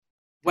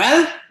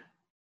Well,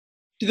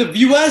 to the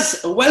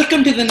viewers,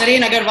 welcome to the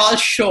Naren Agarwal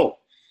show.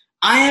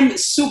 I am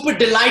super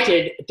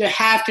delighted to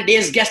have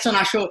today's guest on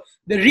our show.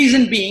 The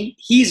reason being,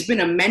 he's been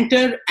a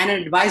mentor and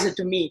an advisor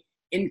to me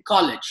in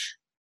college.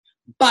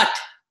 But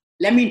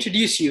let me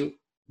introduce you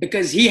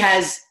because he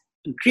has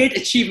great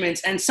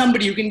achievements and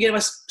somebody who can give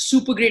us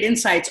super great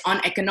insights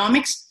on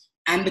economics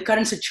and the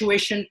current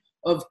situation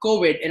of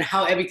COVID and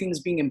how everything's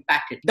being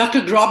impacted.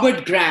 Dr.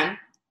 Robert Graham,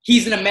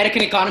 he's an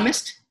American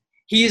economist.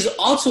 He is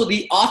also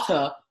the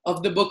author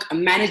of the book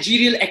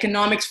Managerial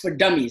Economics for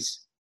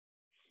Dummies.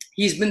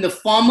 He's been the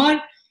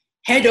former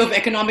head of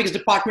economics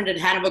department at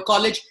Hanover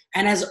College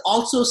and has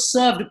also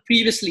served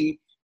previously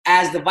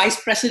as the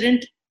vice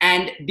president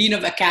and dean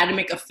of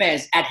academic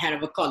affairs at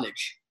Hanover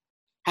College.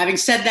 Having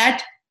said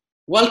that,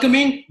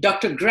 welcoming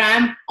Dr.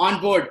 Graham on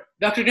board.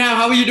 Dr. Graham,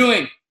 how are you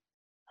doing?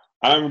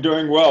 I'm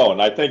doing well,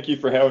 and I thank you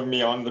for having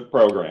me on the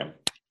program.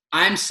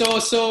 I'm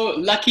so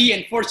lucky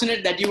and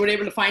fortunate that you were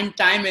able to find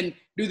time and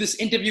do this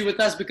interview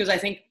with us because I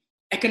think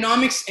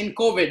economics in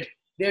COVID,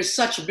 there's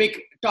such big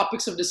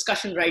topics of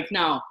discussion right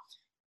now,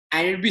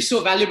 and it would be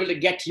so valuable to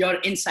get your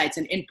insights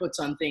and inputs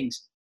on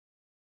things.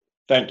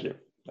 Thank you.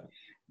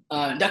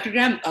 Dr.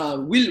 Graham,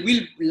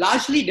 we'll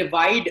largely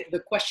divide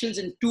the questions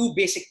in two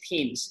basic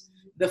themes.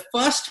 The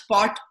first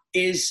part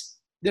is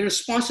the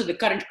response to the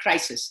current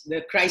crisis,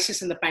 the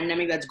crisis and the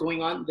pandemic that's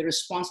going on, the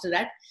response to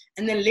that.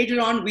 And then later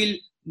on, we'll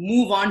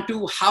move on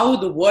to how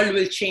the world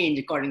will change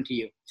according to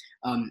you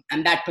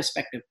and that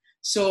perspective.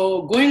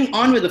 So going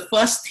on with the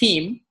first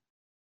theme,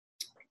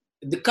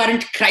 the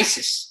current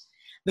crisis.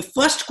 The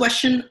first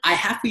question I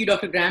have for you,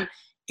 Dr. Graham,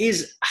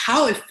 is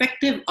how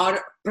effective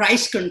are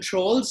price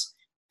controls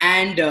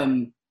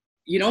and,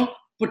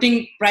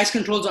 putting price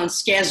controls on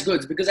scarce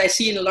goods? Because I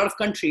see in a lot of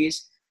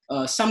countries,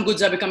 some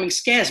goods are becoming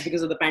scarce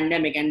because of the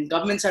pandemic and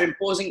governments are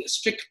imposing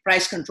strict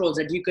price controls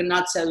that you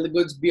cannot sell the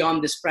goods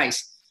beyond this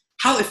price.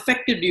 How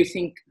effective do you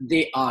think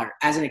they are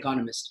as an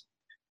economist?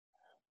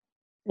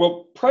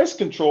 Well, price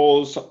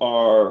controls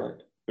are,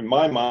 in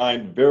my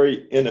mind,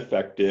 very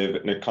ineffective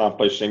in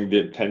accomplishing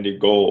the intended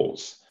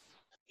goals.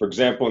 For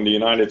example, in the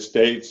United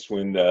States,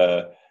 when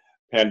the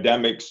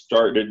pandemic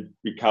started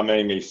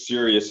becoming a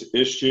serious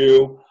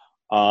issue,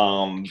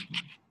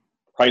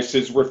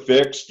 prices were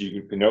fixed.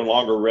 You could no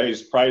longer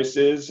raise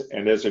prices.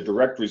 And as a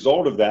direct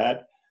result of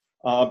that,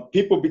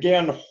 people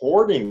began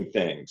hoarding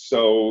things.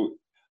 So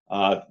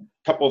a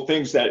couple of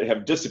things that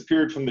have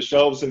disappeared from the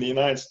shelves in the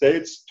United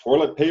States: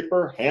 toilet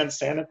paper, hand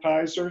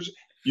sanitizers.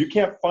 You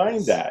can't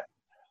find that.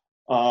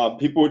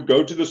 People would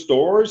go to the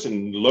stores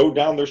and load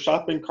down their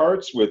shopping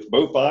carts with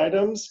both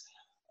items.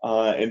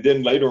 And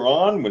then later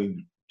on,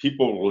 when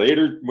people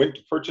later went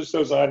to purchase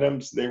those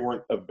items, they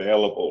weren't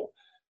available.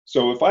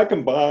 So if I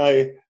can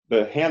buy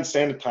the hand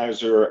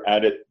sanitizer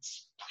at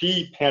its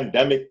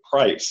pre-pandemic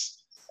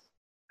price,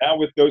 now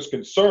with those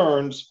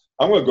concerns,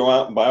 I'm going to go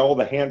out and buy all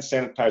the hand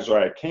sanitizer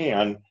I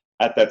can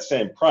at that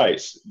same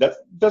price. That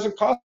doesn't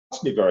cost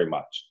me very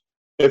much.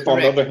 If,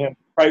 on the other hand,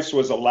 the price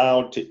was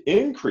allowed to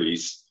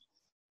increase,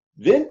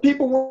 then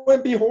people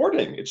wouldn't be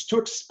hoarding. It's too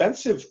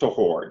expensive to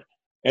hoard.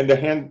 And the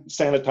hand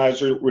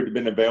sanitizer would have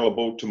been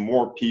available to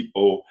more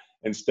people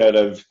instead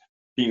of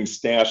being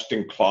stashed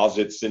in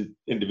closets in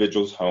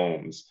individuals'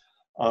 homes.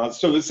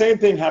 So the same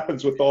thing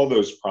happens with all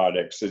those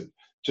products.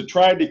 To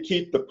try to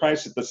keep the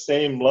price at the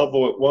same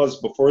level it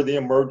was before the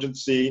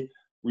emergency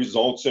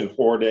results in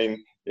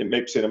hoarding. It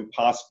makes it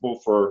impossible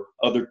for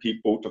other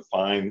people to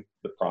find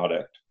the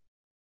product.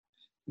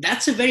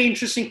 That's a very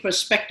interesting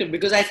perspective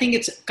because I think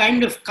it's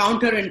kind of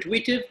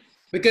counterintuitive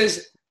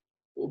because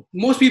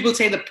most people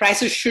say the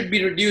prices should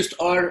be reduced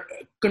or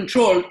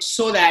controlled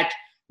so that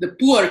the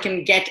poor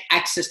can get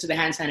access to the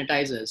hand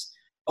sanitizers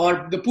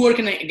or the poor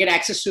can get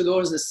access to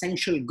those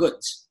essential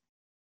goods.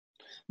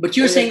 But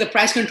you're saying the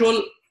price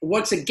control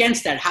works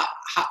against that.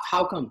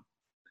 How come?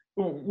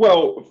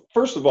 Well,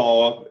 first of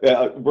all,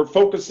 we're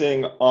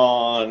focusing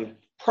on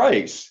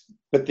price,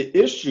 but the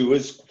issue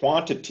is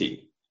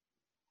quantity.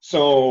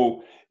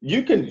 So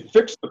you can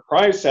fix the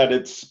price at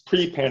its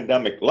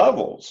pre-pandemic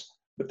levels,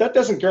 but that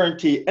doesn't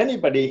guarantee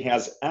anybody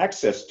has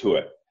access to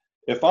it.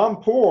 If I'm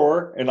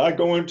poor and I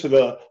go into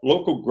the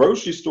local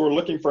grocery store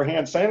looking for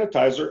hand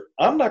sanitizer,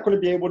 I'm not going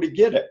to be able to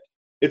get it.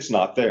 It's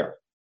not there.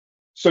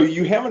 So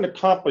you haven't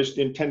accomplished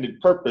the intended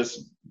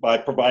purpose by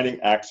providing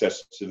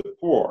access to the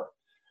poor.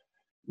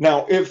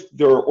 Now, if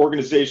there are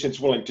organizations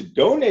willing to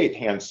donate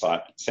hand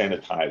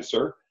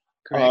sanitizer,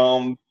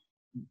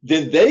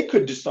 then they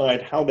could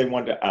decide how they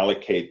want to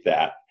allocate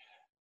that.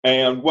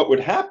 And what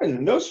would happen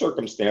in those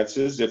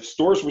circumstances, if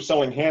stores were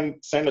selling hand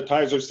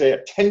sanitizer, say,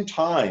 at 10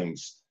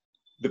 times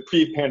the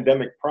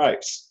pre-pandemic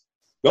price,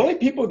 the only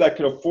people that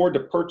could afford to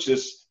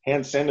purchase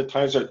hand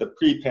sanitizer at the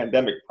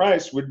pre-pandemic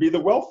price would be the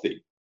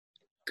wealthy.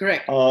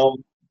 Correct.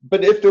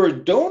 But if there are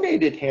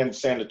donated hand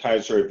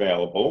sanitizer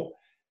available,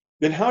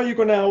 then how are you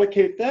going to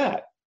allocate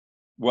that?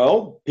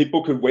 Well,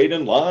 people could wait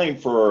in line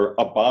for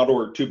a bottle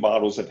or 2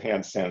 bottles of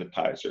hand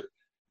sanitizer.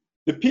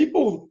 The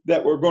people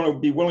that were going to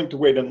be willing to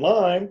wait in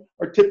line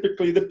are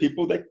typically the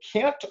people that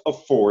can't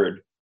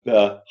afford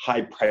the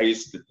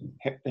high-priced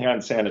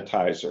hand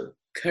sanitizer.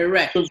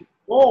 Correct. So as a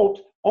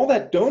result, all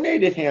that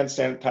donated hand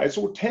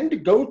sanitizer will tend to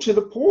go to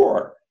the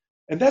poor.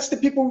 And that's the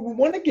people we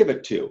want to give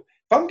it to.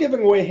 If I'm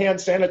giving away hand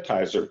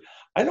sanitizer,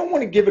 I don't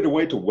want to give it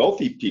away to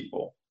wealthy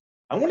people.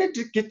 I want it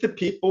to get the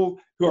people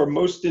who are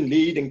most in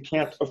need and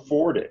can't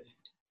afford it.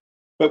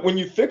 But when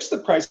you fix the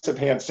price of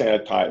hand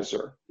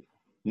sanitizer,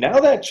 now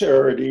that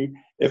charity,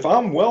 if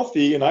I'm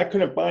wealthy and I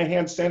couldn't buy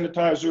hand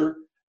sanitizer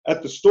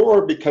at the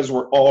store because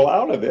we're all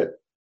out of it,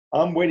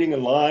 I'm waiting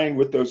in line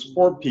with those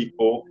poor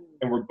people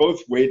and we're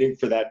both waiting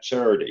for that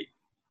charity.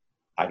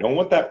 I don't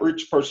want that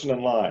rich person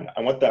in line.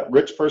 I want that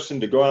rich person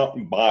to go out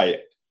and buy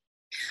it.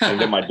 And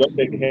then my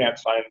donated hand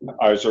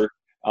sanitizer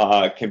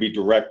can be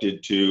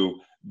directed to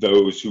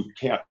those who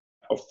can't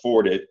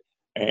afford it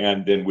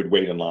and then would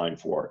wait in line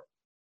for it.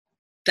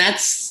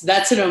 That's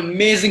an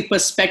amazing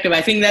perspective.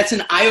 I think that's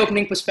an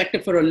eye-opening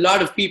perspective for a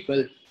lot of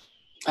people.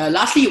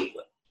 Lastly,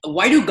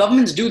 why do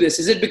governments do this?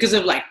 Is it because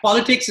of like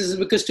politics? Is it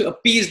because to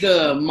appease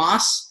the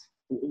mass?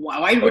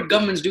 Why would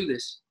governments do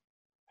this?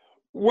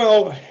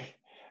 Well,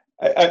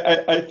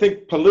 I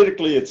think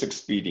politically it's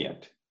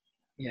expedient.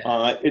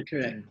 Yeah, It's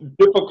correct.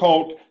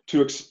 difficult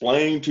to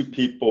explain to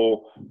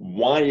people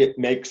why it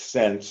makes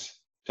sense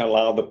to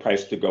allow the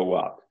price to go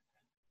up.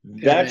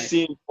 That Correct.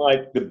 seems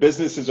like the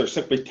businesses are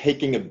simply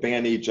taking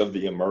advantage of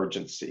the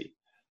emergency.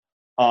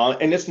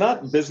 And it's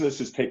not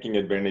businesses taking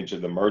advantage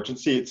of the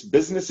emergency, it's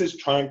businesses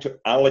trying to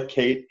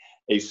allocate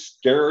a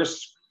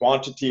scarce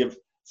quantity of,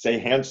 say,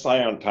 hand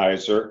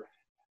sanitizer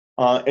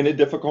in a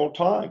difficult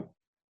time.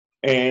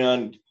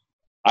 And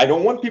I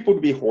don't want people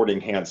to be hoarding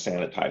hand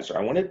sanitizer.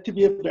 I want it to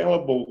be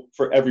available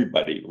for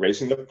everybody.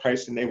 Raising the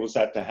price enables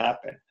that to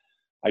happen.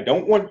 I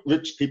don't want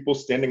rich people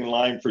standing in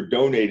line for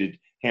donated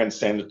hand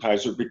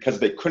sanitizer because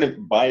they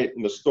couldn't buy it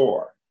in the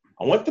store.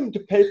 I want them to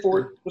pay for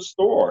it at the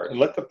store and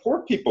let the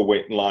poor people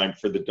wait in line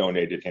for the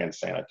donated hand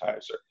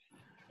sanitizer.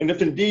 And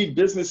if indeed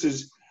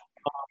businesses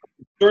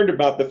are concerned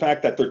about the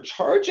fact that they're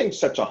charging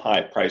such a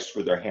high price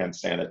for their hand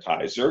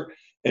sanitizer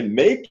and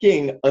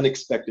making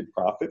unexpected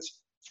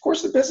profits, of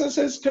course, the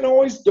businesses can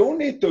always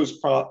donate those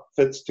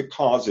profits to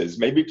causes,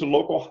 maybe to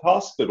local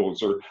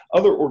hospitals or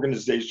other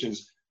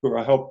organizations who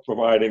are help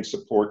providing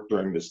support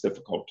during this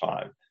difficult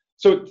time.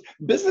 So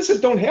businesses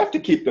don't have to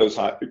keep those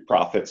high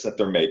profits that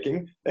they're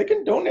making. They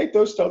can donate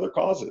those to other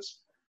causes.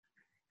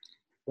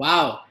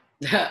 Wow.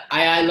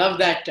 I love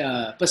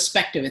that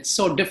perspective. It's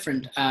so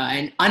different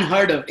and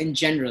unheard of in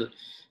general,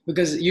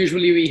 because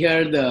usually we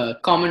hear the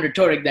common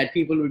rhetoric that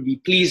people would be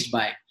pleased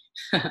by,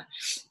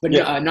 but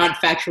Yeah. not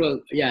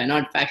factual. Yeah,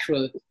 not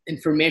factual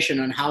information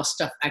on how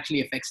stuff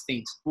actually affects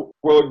things.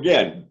 Well,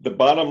 again, the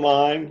bottom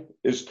line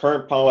is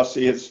current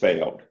policy has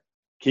failed.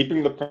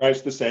 Keeping the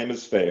price the same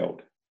has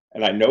failed.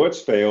 And I know it's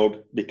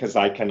failed because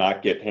I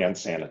cannot get hand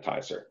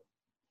sanitizer.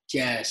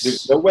 There's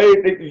Yes. no way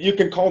that you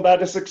can call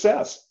that a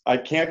success. I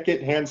can't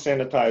get hand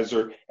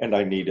sanitizer and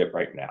I need it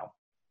right now.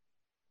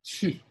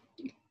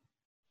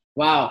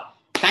 Wow.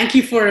 Thank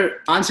you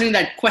for answering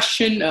that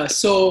question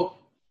so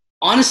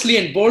honestly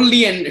and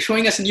boldly and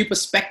showing us a new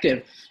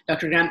perspective,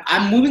 Dr. Graham.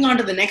 I'm moving on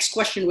to the next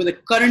question with a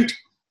current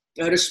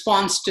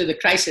response to the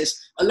crisis.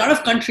 A lot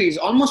of countries,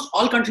 almost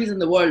all countries in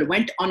the world,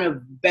 went on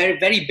a very,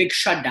 very big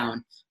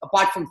shutdown.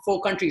 Apart from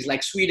 4 countries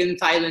like Sweden,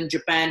 Thailand,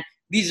 Japan,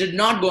 these did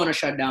not go on a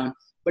shutdown.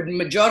 But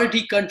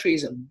majority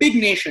countries, big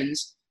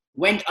nations,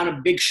 went on a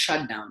big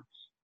shutdown.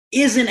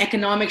 Is an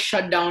economic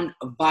shutdown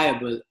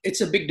viable? It's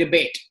a big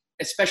debate,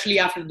 especially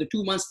after the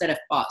 2 months that have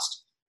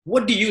passed.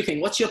 What do you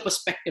think? What's your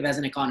perspective as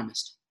an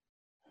economist?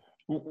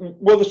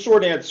 Well, the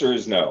short answer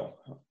is no.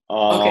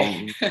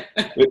 Okay.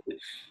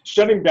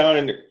 Shutting down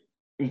an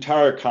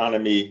entire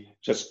economy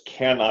just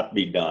cannot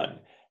be done.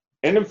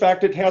 And in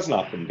fact, it has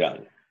not been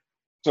done.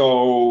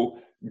 So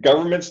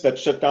governments that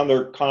shut down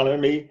their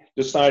economy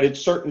decided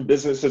certain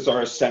businesses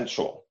are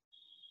essential.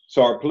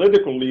 So our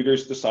political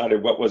leaders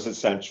decided what was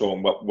essential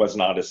and what was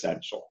not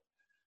essential.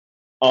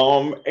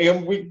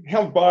 And we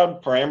have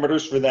broad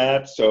parameters for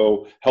that.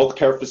 So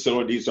healthcare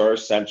facilities are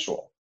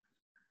essential,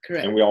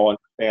 Correct. and we all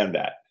understand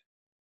that.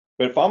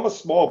 But if I'm a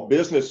small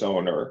business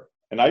owner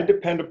and I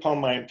depend upon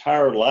my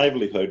entire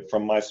livelihood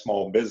from my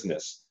small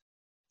business,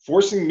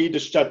 forcing me to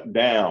shut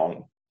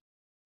down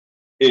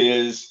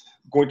is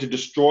going to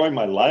destroy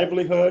my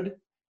livelihood.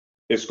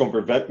 It's going to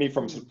prevent me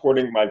from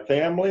supporting my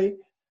family.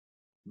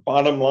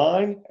 Bottom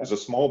line, as a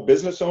small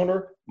business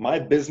owner, my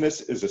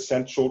business is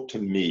essential to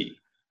me.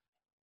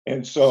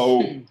 And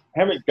so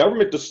having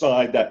government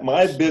decide that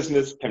my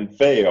business can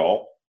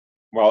fail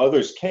while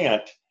others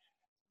can't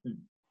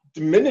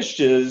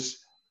diminishes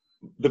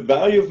the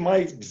value of my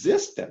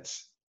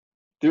existence.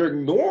 They're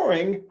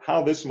ignoring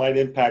how this might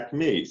impact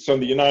me. So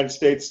in the United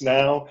States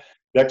now,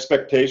 the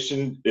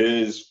expectation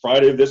is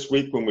Friday of this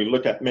week, when we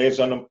look at May's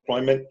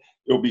unemployment,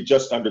 it will be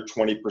just under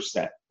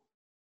 20%.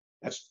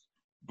 That's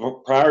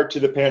prior to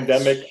the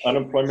pandemic,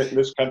 unemployment in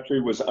this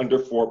country was under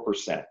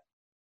 4%.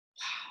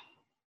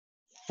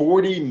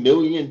 40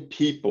 million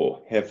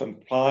people have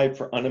applied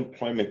for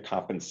unemployment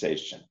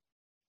compensation.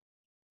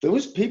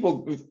 Those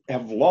people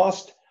have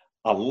lost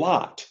a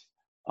lot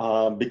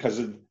because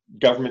of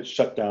government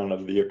shutdown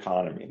of the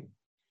economy.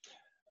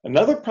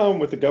 Another problem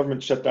with the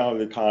government shutdown of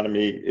the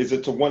economy is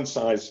it's a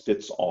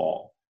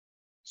one-size-fits-all.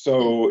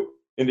 So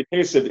in the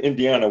case of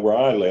Indiana, where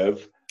I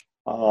live,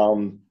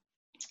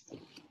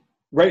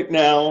 right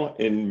now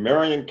in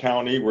Marion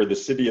County, where the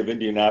city of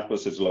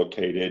Indianapolis is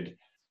located,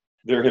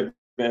 there have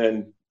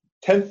been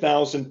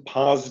 10,000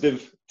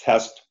 positive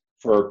tests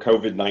for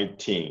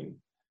COVID-19,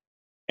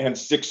 and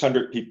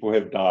 600 people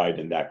have died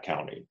in that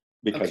county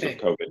because of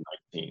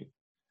COVID-19.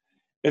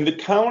 In the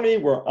county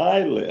where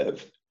I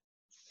live,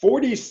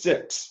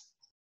 46,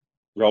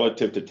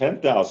 relative to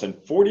 10,000,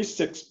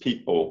 46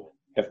 people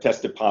have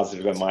tested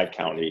positive in my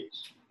county,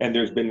 and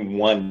there's been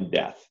one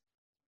death.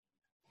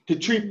 To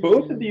treat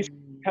both of these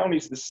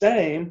counties the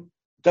same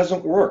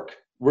doesn't work.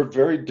 We're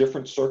very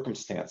different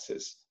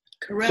circumstances.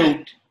 Correct.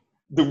 So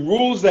the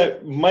rules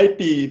that might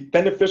be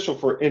beneficial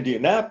for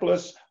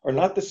Indianapolis are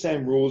not the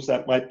same rules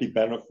that might be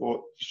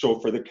beneficial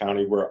for the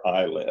county where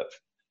I live.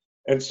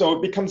 And so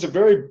it becomes a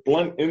very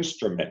blunt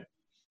instrument.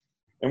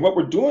 And what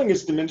we're doing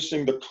is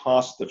diminishing the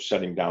cost of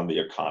shutting down the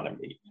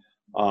economy.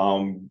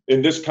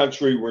 In this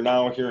country, we're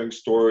now hearing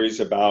stories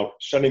about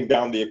shutting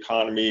down the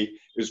economy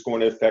is going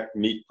to affect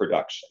meat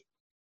production.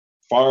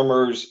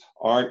 Farmers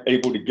aren't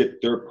able to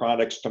get their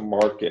products to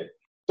market.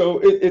 So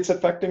it's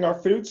affecting our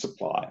food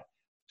supply.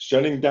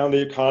 Shutting down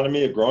the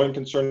economy, a growing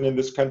concern in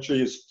this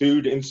country is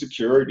food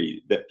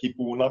insecurity, that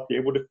people will not be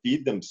able to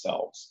feed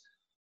themselves.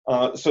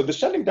 So the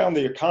shutting down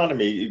the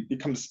economy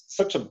becomes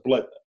such a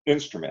blunt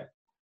instrument.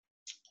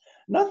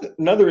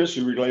 Another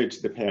issue related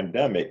to the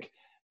pandemic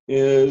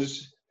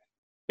is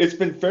it's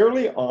been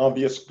fairly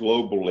obvious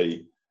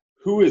globally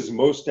who is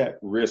most at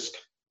risk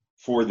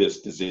for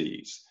this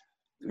disease.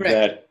 Correct.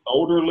 That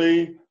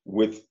elderly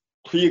with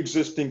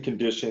pre-existing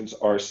conditions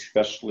are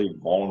especially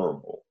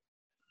vulnerable.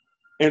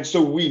 And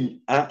so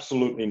we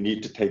absolutely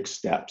need to take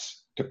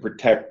steps to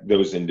protect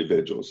those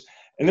individuals.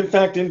 And in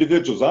fact,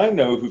 individuals I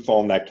know who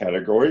fall in that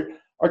category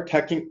are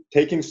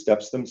taking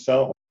steps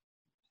themselves.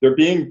 They're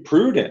being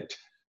prudent.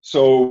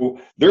 So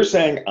they're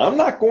saying, I'm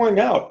not going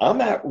out,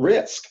 I'm at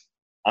risk.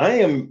 I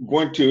am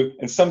going to,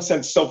 in some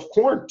sense,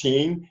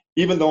 self-quarantine,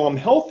 even though I'm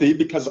healthy,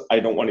 because I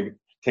don't want to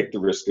take the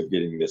risk of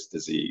getting this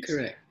disease.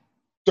 Correct.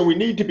 So we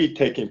need to be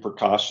taking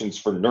precautions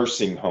for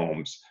nursing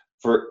homes,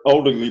 for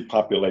elderly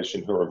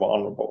population who are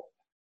vulnerable.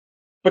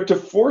 But to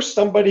force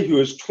somebody who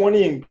is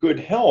 20 in good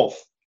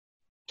health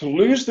to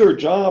lose their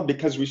job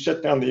because we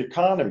shut down the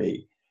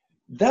economy,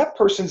 that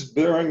person's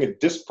bearing a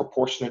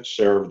disproportionate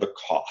share of the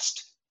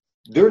cost.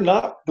 They're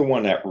not the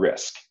one at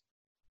risk.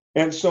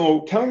 And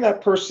so telling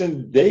that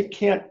person they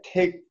can't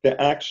take the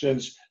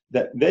actions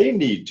that they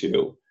need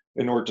to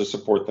in order to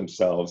support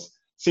themselves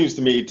seems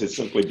to me to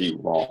simply be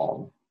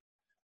wrong.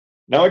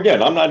 Now,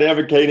 again, I'm not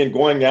advocating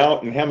going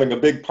out and having a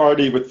big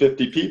party with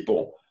 50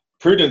 people.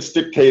 Prudence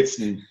dictates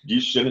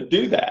you shouldn't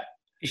do that.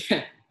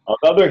 Yeah. On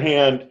the other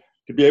hand,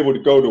 to be able to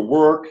go to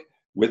work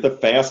with a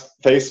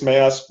face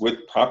mask,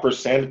 with proper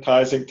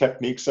sanitizing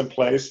techniques in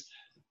place,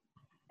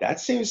 that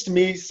seems to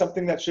me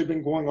something that should have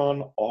been going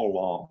on all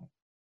along.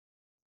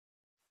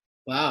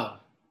 Wow.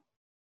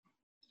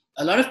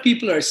 A lot of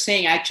people are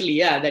saying actually,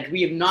 yeah, that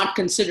we have not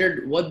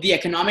considered what the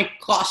economic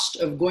cost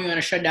of going on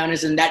a shutdown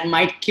is, and that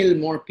might kill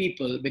more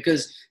people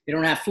because they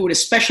don't have food,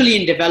 especially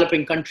in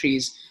developing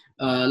countries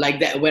like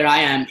that, where I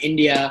am,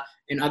 India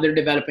and other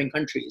developing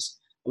countries,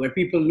 where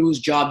people lose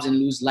jobs and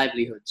lose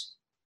livelihoods.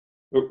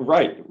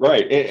 Right,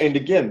 right. And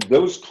again,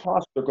 those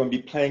costs are going to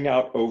be playing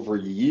out over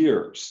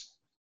years.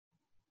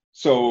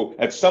 So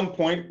at some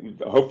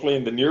point, hopefully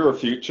in the nearer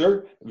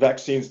future,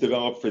 vaccines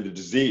develop for the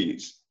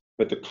disease.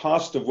 But the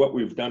cost of what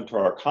we've done to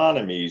our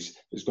economies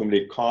is going to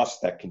be a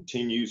cost that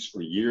continues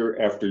for year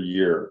after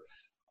year.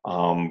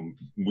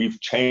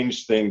 We've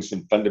changed things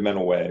in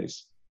fundamental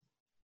ways.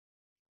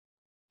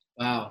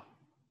 Wow.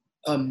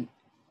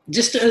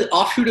 Just an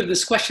offshoot of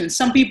this question,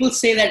 some people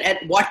say that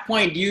at what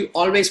point do you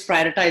always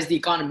prioritize the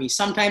economy?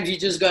 Sometimes you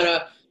just got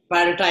to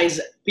prioritize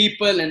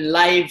people and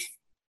life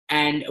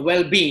and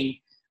well-being.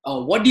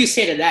 What do you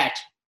say to that?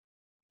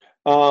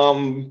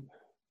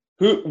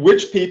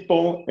 Which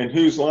people and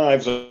whose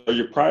lives are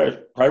you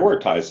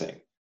prioritizing?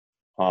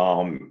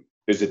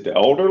 Is it the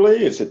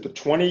elderly? Is it the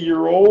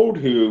 20-year-old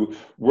who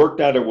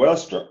worked at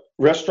a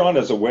restaurant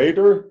as a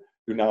waiter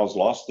who now has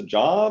lost the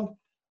job?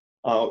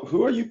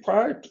 Who are you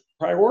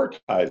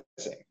prioritizing?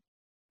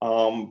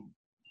 And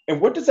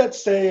what does that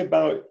say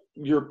about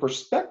your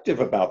perspective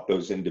about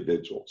those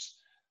individuals?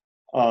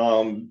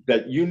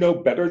 That you know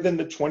better than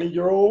the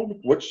 20-year-old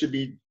what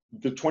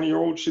the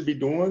 20-year-old should be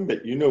doing,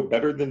 that you know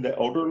better than the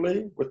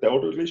elderly what the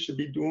elderly should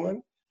be doing?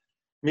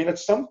 I mean, at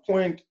some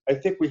point, I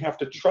think we have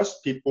to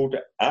trust people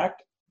to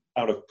act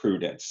out of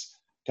prudence,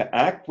 to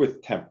act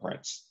with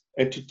temperance,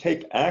 and to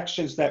take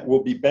actions that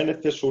will be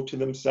beneficial to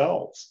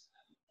themselves.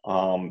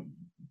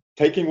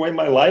 Taking away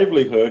my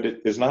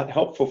livelihood is not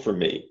helpful for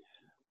me.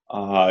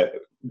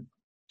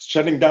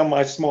 Shutting down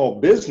my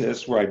small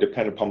business where I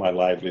depend upon my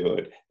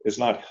livelihood is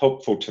not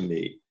helpful to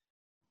me.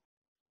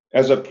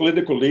 As a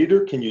political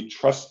leader, can you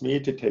trust me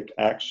to take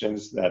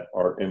actions that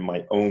are in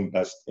my own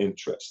best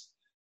interest?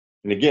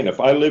 And again, if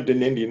I lived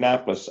in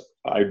Indianapolis,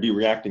 I'd be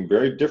reacting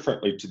very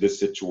differently to this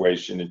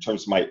situation in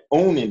terms of my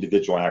own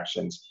individual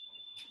actions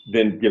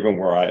than given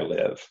where I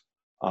live.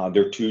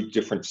 They're two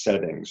different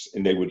settings,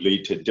 and they would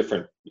lead to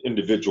different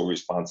individual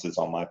responses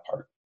on my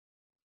part.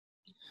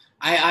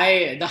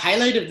 The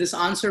highlight of this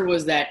answer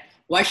was that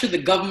why should the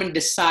government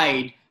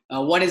decide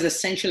what is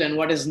essential and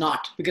what is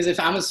not? Because if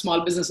I'm a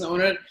small business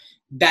owner,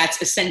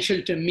 that's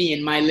essential to me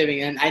in my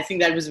living. And I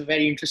think that was a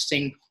very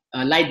interesting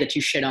light that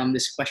you shed on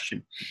this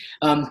question.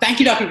 Thank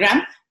you, Dr.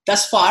 Graham.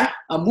 Thus far,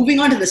 moving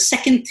on to the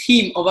second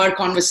theme of our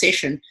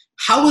conversation,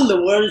 how will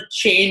the world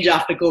change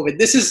after COVID?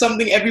 This is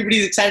something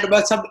everybody's excited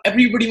about.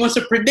 Everybody wants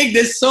to predict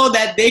this so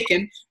that they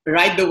can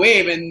ride the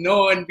wave and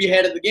know and be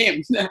ahead of the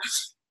game.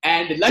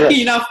 And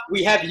lucky enough,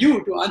 we have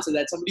you to answer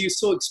that, somebody who's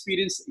so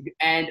experienced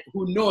and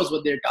who knows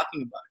what they're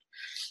talking about.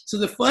 So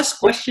the first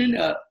question,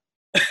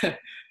 Dr.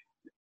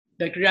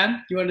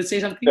 Graham, you want to say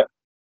something?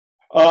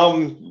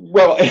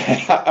 Well,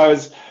 I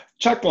was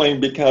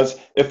chuckling because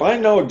if I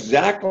know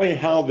exactly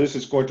how this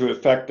is going to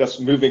affect us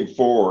moving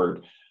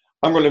forward,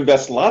 I'm going to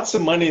invest lots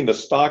of money in the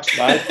stocks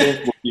that I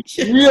think will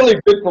be really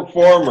good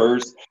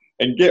performers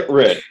and get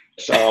rich.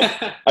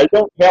 I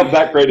don't have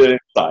that great an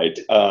insight.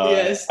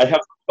 Yes. I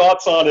have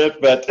thoughts on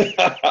it, but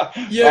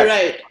you're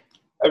right.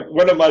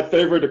 One of my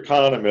favorite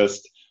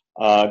economists,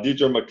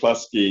 Deidre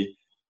McCluskey,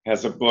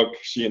 has a book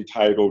she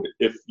entitled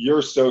 "If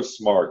You're So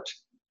Smart."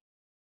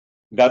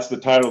 That's the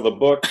title of the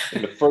book.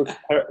 In the first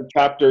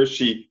chapter,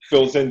 she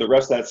fills in the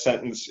rest of that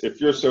sentence.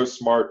 If you're so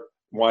smart,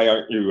 why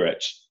aren't you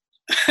rich?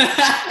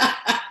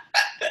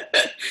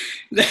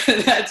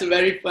 That's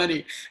very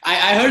funny.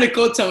 I heard a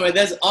quote somewhere,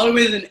 there's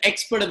always an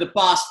expert of the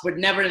past, but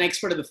never an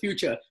expert of the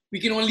future. We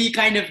can only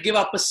kind of give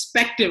our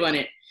perspective on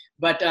it.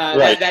 But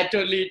right. that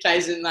totally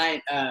ties in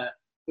line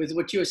with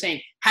what you were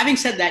saying. Having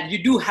said that,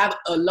 you do have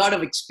a lot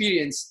of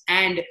experience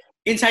and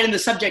insight in the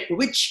subject,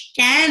 which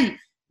can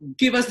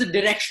give us the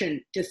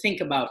direction to think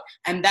about.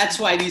 And that's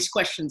why these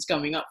questions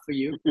coming up for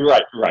you.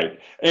 Right.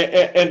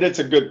 And it's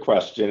a good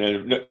question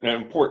and an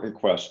important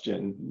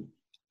question.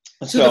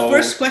 So the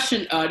first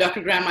question,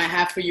 Dr. Graham, I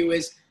have for you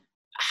is,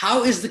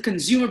 how is the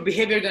consumer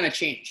behavior going to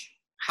change?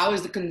 How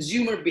is the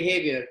consumer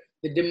behavior,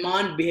 the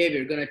demand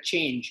behavior going to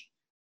change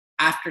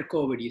after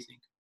COVID, do you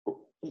think?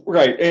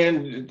 Right.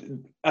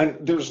 And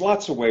there's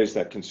lots of ways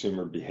that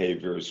consumer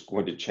behavior is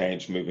going to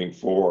change moving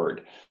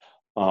forward.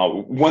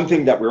 One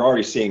thing that we're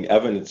already seeing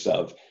evidence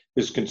of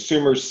is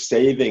consumers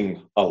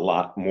saving a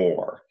lot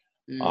more.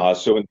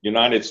 So in the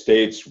United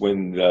States,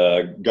 when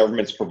the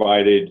government's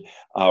provided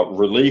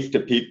relief to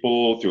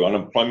people through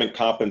unemployment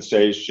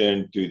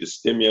compensation, through the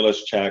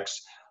stimulus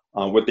checks,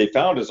 what they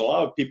found is a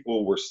lot of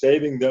people were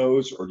saving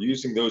those or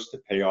using those to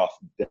pay off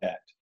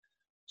debt.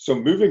 So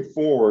moving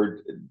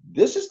forward,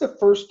 this is the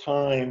first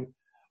time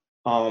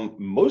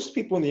most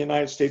people in the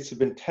United States have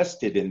been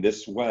tested in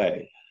this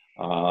way.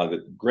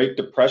 The Great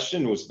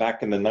Depression was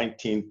back in the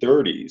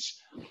 1930s.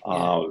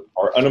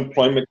 Our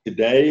unemployment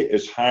today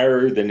is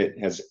higher than it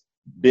has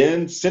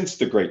been since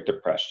the Great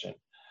Depression.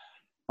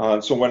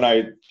 So when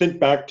I think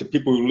back to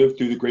people who lived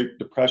through the Great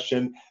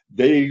Depression,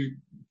 they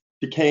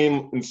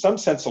became, in some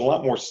sense, a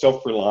lot more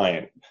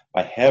self-reliant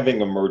by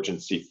having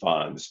emergency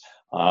funds,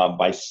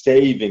 by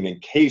saving in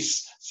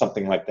case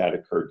something like that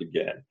occurred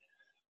again.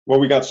 Well,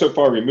 we got so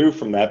far removed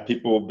from that,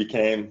 people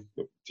became,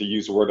 to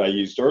use a word I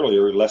used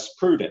earlier, less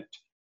prudent.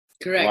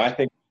 Correct. Well,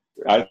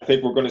 I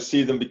think we're going to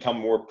see them become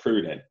more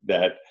prudent,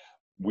 that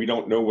we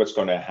don't know what's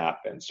going to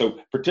happen. So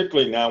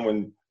particularly now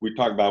when we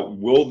talk about,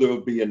 will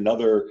there be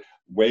another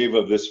wave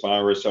of this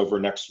virus over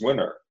next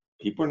winter?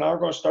 People now are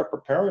going to start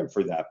preparing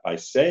for that by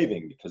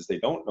saving because they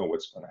don't know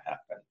what's going to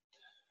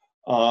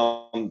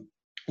happen.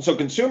 So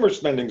consumer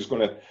spending is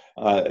going to,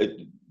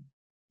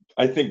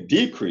 I think,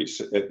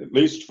 decrease, at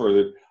least for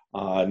the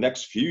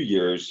next few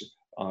years.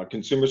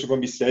 Consumers are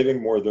going to be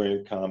saving more of their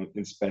income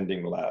and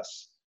spending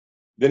less.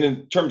 Then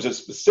in terms of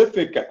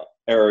specific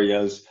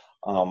areas,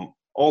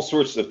 all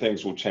sorts of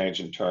things will change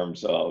in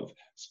terms of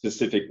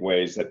specific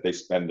ways that they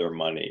spend their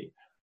money.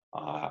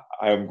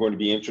 I'm going to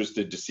be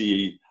interested to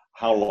see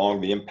how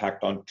long the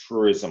impact on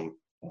tourism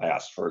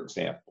lasts, for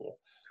example.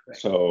 Right.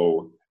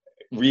 So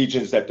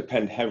regions that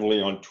depend heavily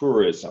on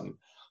tourism,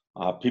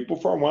 people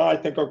for a while, I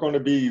think, are going to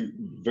be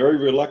very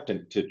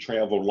reluctant to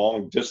travel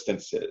long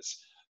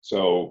distances.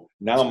 So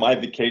now my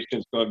vacation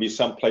is going to be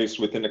someplace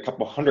within a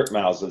couple hundred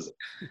miles of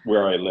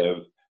where I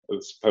live,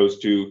 as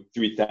opposed to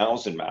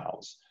 3,000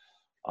 miles.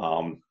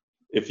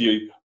 If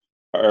you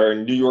are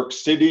in New York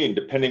City and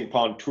depending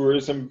upon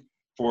tourism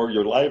for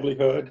your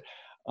livelihood,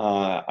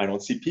 I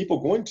don't see people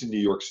going to New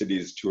York City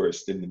as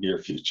tourists in the near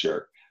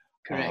future.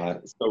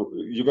 So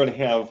you're going to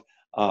have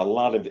a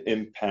lot of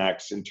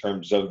impacts in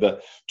terms of the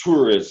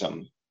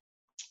tourism.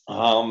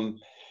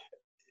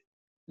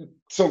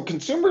 So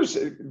consumers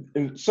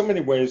in so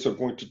many ways are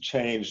going to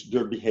change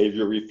their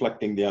behavior,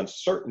 reflecting the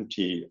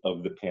uncertainty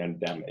of the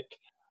pandemic.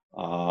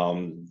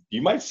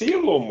 You might see a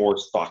little more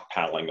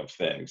stockpiling of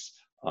things.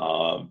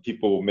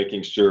 People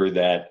making sure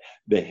that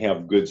they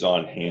have goods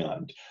on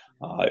hand.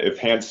 If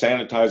hand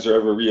sanitizer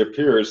ever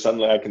reappears,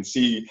 suddenly I can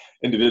see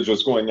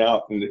individuals going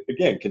out and,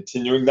 again,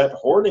 continuing that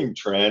hoarding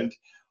trend.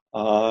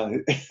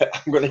 I'm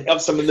going to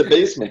have some in the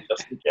basement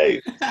just in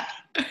case.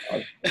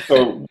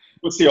 So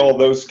we'll see all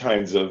those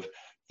kinds of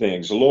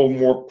things. A little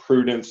more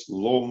prudence, a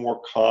little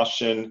more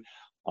caution,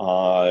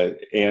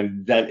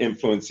 and then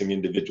influencing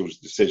individuals'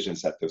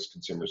 decisions that those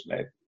consumers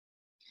make.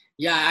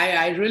 Yeah,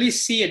 I really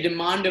see a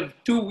demand of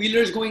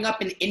two-wheelers going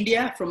up in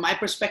India from my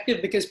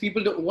perspective, because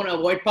people don't want to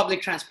avoid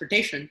public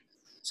transportation.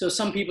 So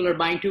some people are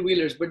buying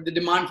two-wheelers, but the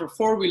demand for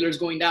four-wheelers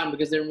going down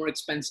because they're more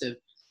expensive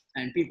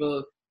and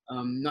people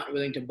not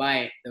willing to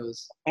buy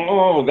those.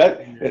 Oh,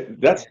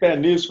 that's bad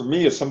news for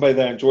me as somebody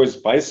that enjoys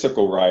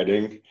bicycle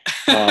riding.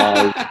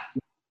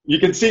 You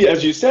can see,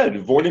 as you said,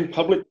 avoiding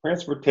public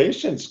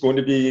transportation is going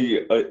to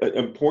be an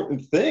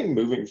important thing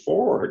moving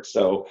forward.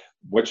 So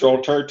what's your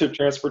alternative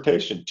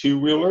transportation?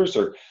 Two-wheelers?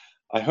 Or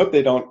I hope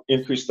they don't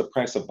increase the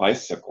price of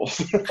bicycles.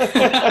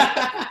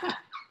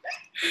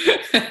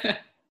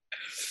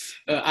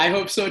 I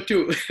hope so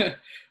too.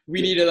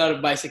 We need a lot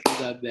of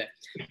bicycles out there.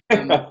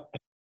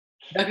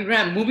 Dr.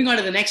 Graham, moving on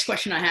to the next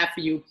question I have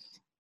for you.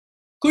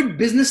 Could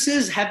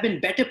businesses have been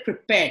better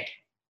prepared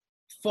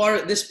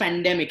for this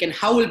pandemic, and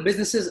how will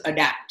businesses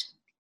adapt?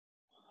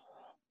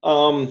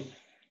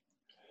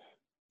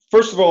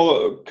 First of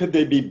all, could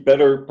they be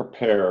better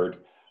prepared?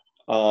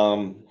 We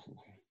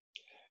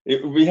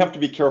have to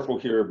be careful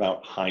here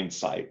about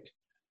hindsight.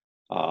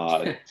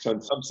 So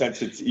in some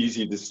sense, it's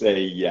easy to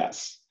say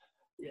yes.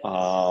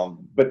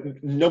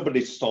 But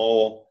nobody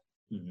saw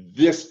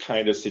this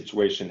kind of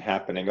situation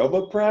happening,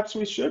 although perhaps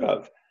we should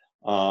have.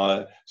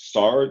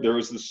 There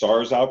was the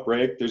SARS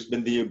outbreak, there's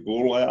been the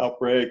Ebola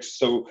outbreaks.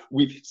 So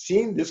we've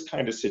seen this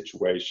kind of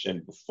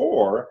situation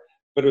before,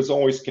 but it was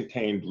always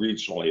contained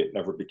regionally. It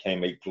never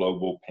became a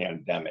global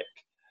pandemic.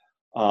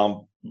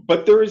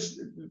 But there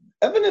is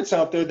evidence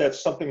out there that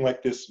something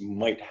like this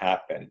might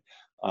happen.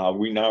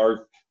 We now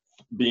are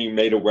being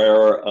made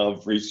aware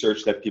of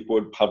research that people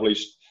had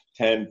published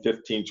 10,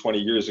 15, 20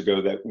 years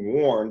ago that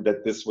warned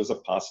that this was a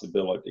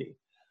possibility.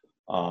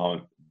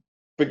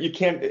 But you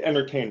can't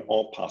entertain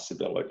all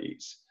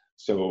possibilities.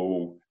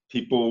 So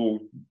people,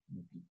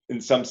 in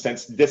some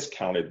sense,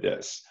 discounted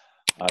this.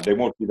 They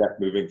won't do that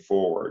moving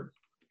forward.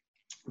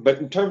 But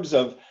in terms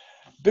of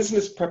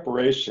business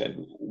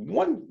preparation,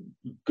 one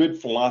good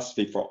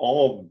philosophy for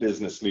all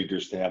business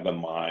leaders to have in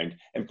mind,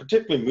 and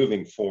particularly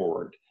moving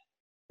forward,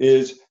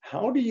 is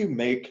how do you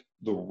make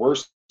the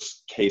worst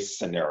case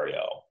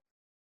scenario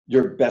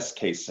your best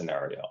case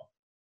scenario?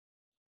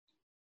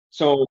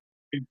 So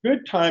in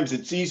good times,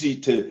 it's easy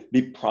to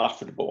be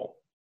profitable.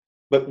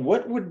 But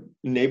what would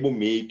enable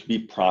me to be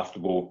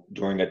profitable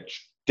during a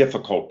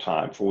difficult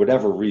time, for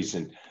whatever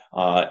reason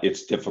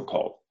it's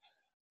difficult?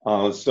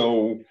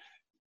 So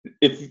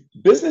if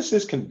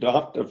businesses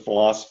conduct a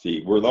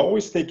philosophy, we're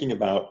always thinking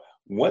about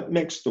what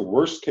makes the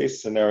worst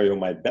case scenario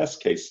my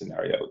best case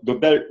scenario,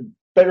 the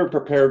better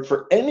prepared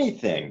for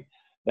anything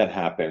that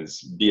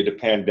happens, be it a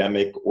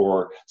pandemic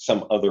or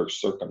some other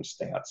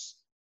circumstance.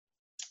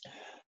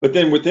 But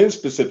then within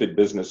specific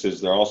businesses,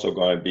 there are also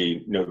going to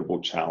be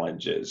notable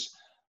challenges.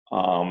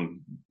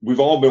 We've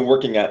all been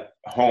working at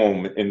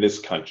home in this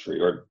country,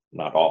 or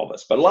not all of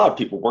us, but a lot of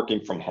people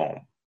working from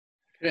home.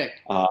 Correct.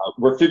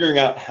 We're figuring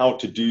out how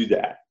to do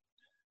that.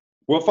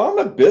 Well, if I'm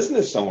a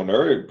business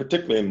owner,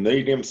 particularly a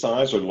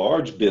medium-sized or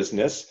large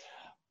business,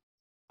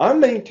 I'm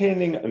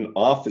maintaining an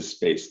office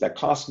space that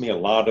costs me a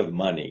lot of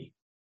money.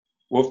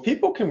 Well, if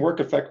people can work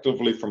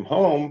effectively from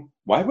home,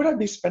 why would I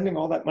be spending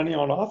all that money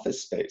on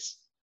office space?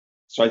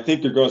 So I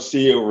think you're going to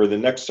see over the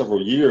next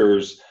several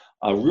years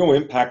a real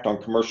impact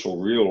on commercial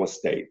real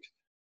estate,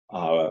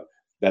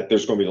 that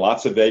there's going to be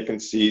lots of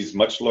vacancies,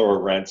 much lower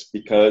rents,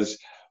 because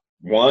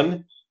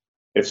one,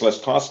 it's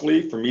less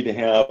costly for me to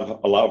have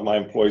a lot of my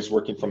employees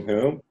working from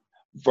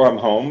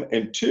home.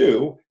 And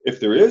two, if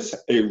there is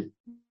a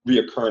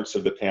reoccurrence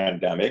of the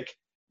pandemic,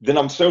 then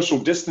I'm social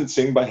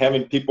distancing by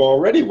having people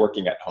already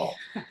working at home.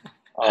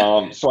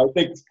 So I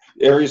think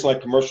areas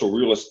like commercial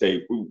real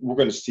estate, we're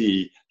going to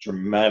see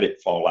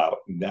dramatic fallout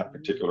in that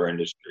particular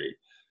industry.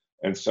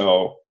 And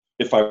so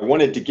if I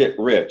wanted to get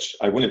rich,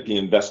 I wouldn't be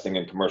investing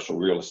in commercial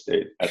real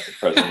estate at the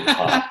present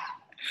time.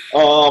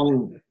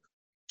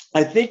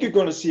 I think you're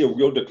going to see a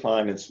real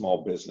decline in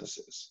small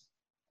businesses.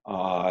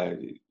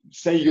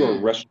 Say you're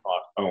a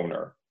restaurant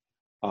owner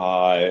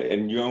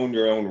and you own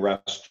your own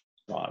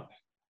restaurant.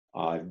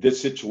 This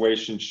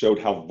situation showed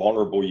how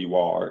vulnerable you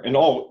are, and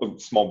all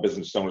small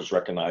business owners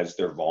recognize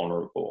they're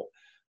vulnerable.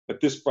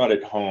 But this brought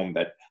it home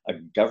that a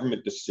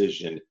government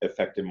decision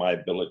affected my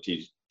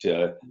ability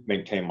to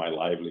maintain my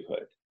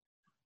livelihood.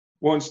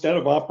 Well, instead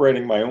of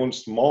operating my own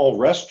small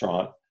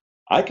restaurant,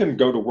 I can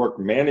go to work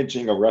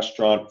managing a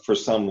restaurant for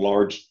some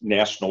large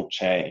national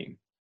chain.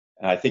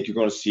 And I think you're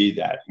going to see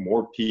that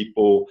more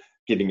people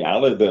getting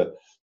out of the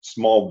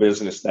small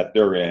business that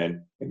they're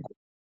in and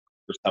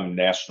for some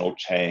national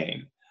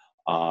chain.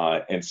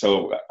 And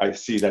so I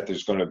see that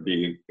there's going to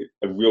be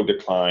a real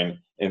decline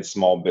in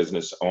small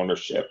business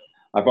ownership.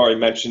 I've already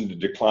mentioned the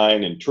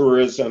decline in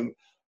tourism,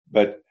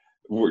 but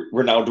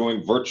we're now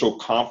doing virtual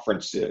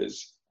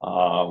conferences,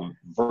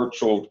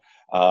 virtual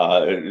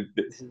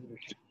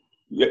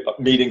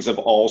meetings of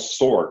all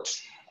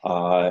sorts.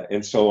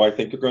 And so I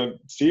think you're going to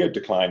see a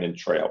decline in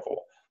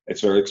travel.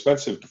 It's very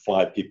expensive to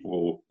fly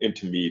people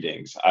into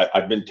meetings.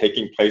 I've been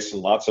taking place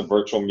in lots of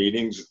virtual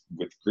meetings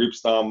with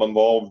groups that I'm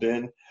involved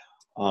in.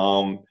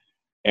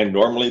 And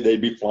normally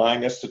they'd be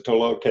flying us to a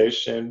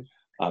location,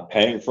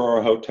 paying for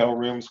our hotel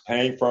rooms,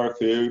 paying for our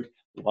food.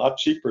 A lot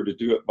cheaper to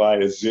do it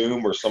via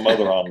Zoom or some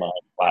other online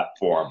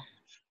platform.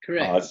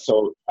 Correct.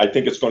 So I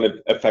think it's going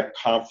to affect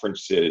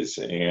conferences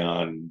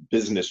and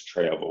business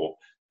travel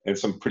in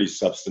some pretty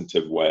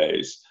substantive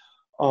ways.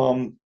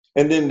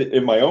 And then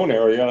in my own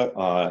area,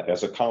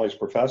 as a college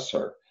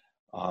professor,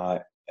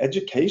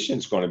 education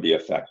is going to be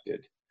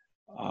affected.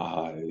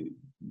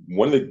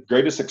 One of the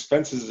greatest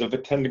expenses of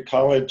attending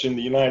college in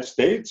the United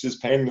States is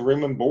paying the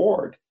room and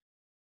board.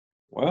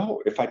 Well,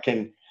 if I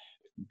can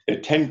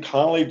attend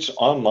college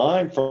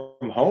online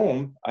from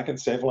home, I can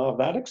save a lot of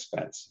that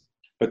expense.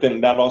 But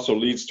then that also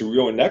leads to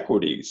real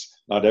inequities.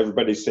 Not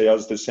everybody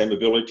has the same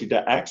ability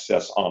to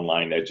access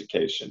online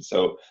education.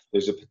 So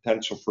there's a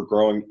potential for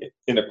growing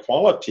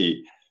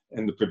inequality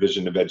in the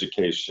provision of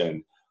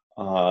education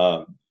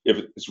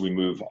as we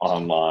move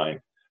online.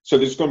 So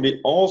there's going to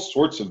be all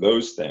sorts of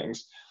those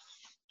things.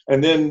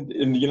 And then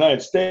in the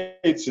United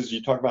States, as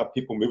you talk about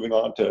people moving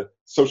on to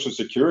Social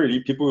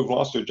Security, people who've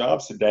lost their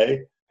jobs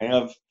today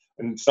have,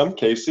 in some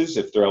cases,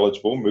 if they're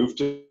eligible, moved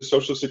to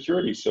Social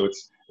Security. So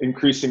it's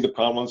increasing the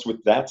problems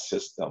with that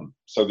system.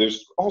 So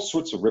there's all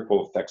sorts of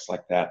ripple effects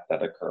like that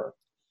occur.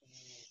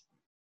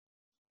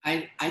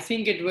 I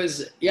think it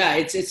was, yeah,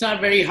 it's not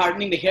very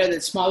heartening to hear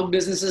that small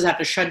businesses have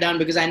to shut down,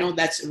 because I know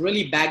that's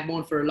really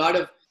backbone for a lot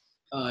of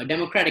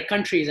democratic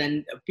countries,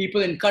 and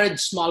people encourage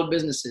small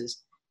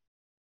businesses.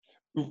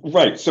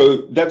 Right.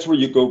 So that's where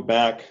you go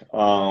back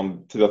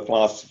to the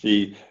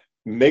philosophy,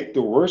 make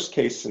the worst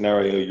case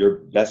scenario your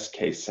best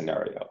case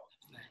scenario.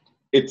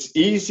 It's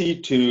easy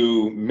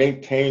to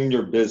maintain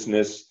your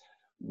business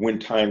when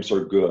times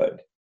are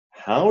good.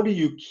 How do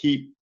you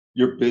keep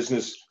your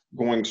business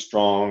going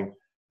strong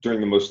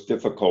during the most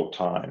difficult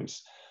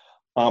times?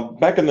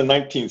 Back in the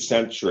 19th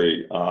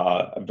century,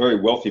 a very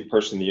wealthy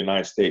person in the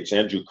United States,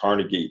 Andrew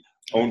Carnegie,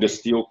 owned a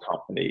steel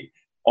company.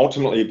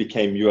 Ultimately, it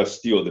became U.S.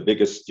 Steel, the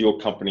biggest steel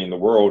company in the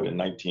world in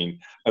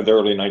the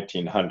early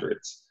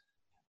 1900s.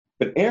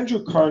 But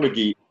Andrew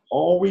Carnegie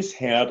always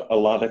had a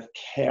lot of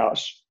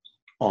cash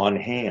on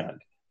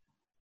hand.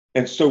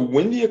 And so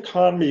when the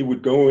economy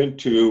would go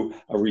into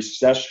a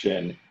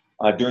recession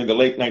during the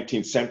late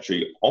 19th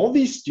century, all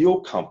these steel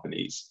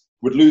companies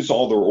would lose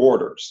all their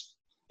orders.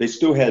 They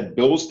still had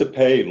bills to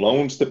pay,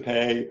 loans to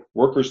pay,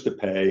 workers to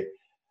pay,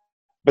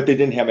 but they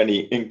didn't have any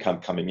income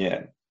coming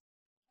in.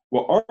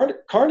 Well,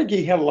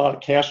 Carnegie had a lot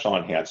of cash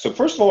on hand. So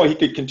first of all, he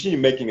could continue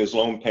making his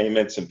loan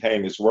payments and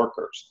paying his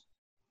workers.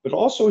 But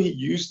also he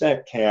used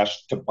that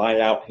cash to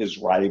buy out his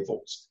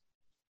rivals.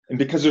 And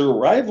because their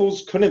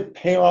rivals couldn't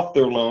pay off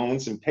their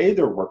loans and pay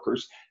their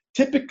workers,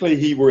 typically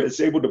he was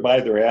able to buy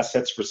their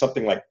assets for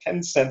something like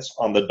 10 cents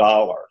on the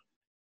dollar.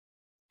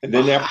 And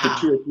then after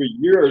 2 or 3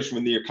 years,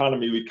 when the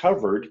economy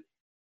recovered,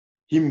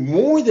 he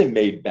more than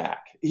made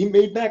back. He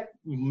made back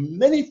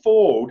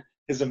many-fold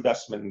his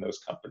investment in those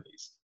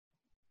companies.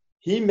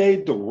 He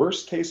made the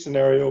worst case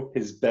scenario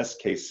his best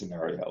case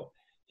scenario.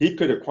 He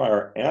could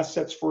acquire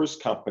assets for his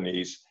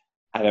companies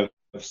at a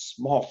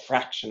small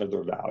fraction of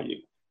their value.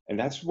 And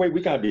that's the way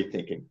we got to be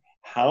thinking.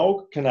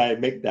 How can I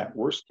make that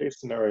worst case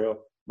scenario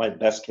my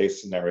best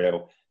case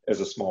scenario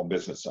as a small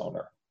business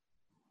owner?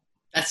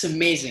 That's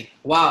amazing.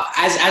 Wow.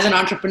 As an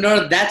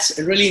entrepreneur, that's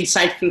really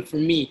insightful for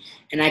me.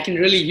 And I can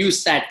really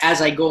use that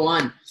as I go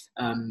on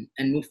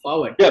and move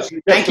forward. Yes,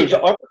 Thank you.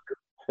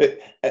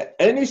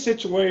 Any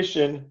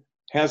situation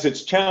has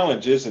its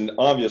challenges, and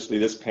obviously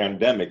this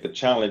pandemic, the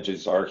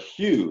challenges are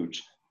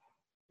huge,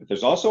 but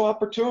there's also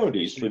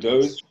opportunities for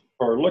those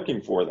who are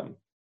looking for them.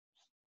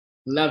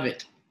 Love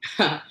it.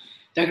 Dr.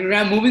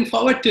 Graham, moving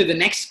forward to the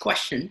next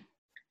question.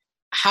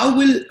 How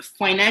will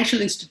financial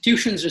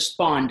institutions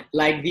respond,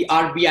 like the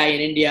RBI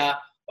in India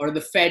or the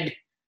Fed,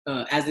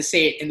 as they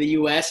say in the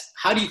US?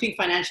 How do you think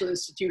financial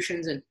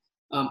institutions and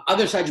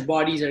other such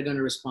bodies are going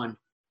to respond?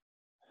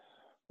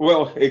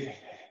 Well,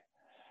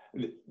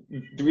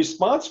 the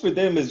response for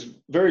them is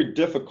very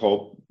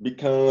difficult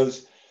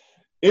because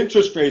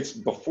interest rates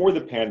before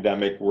the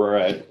pandemic were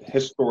at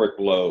historic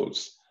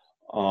lows.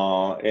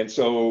 And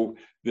so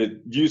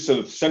the use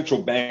of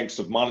central banks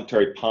of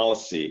monetary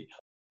policy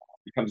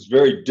becomes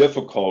very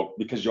difficult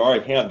because you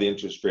already have the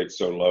interest rates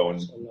so low.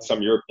 And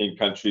some European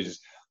countries,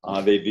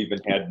 they've even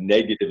had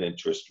negative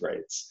interest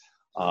rates.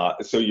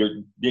 So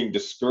you're being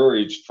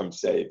discouraged from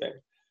saving.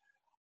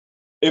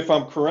 If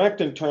I'm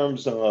correct in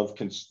terms of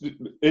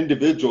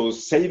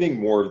individuals saving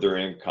more of their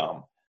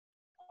income,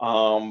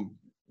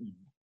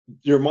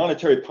 your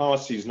monetary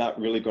policy is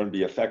not really going to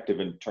be effective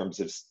in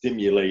terms of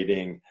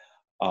stimulating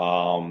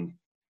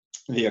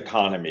the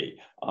economy.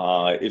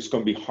 It's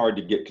going to be hard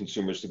to get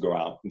consumers to go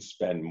out and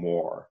spend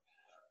more.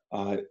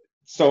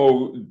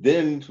 So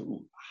then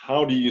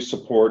how do you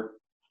support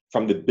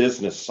from the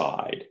business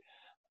side?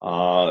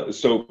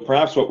 So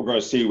perhaps what we're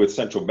going to see with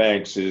central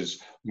banks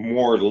is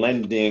more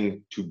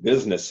lending to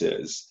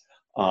businesses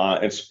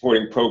and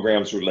supporting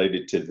programs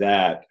related to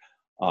that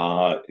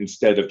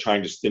instead of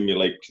trying to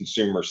stimulate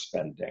consumer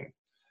spending.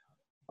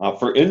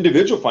 For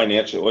individual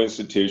financial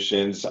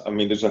institutions, I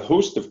mean, there's a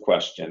host of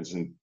questions.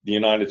 In the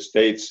United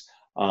States,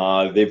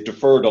 they've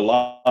deferred a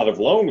lot of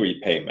loan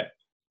repayment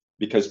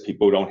because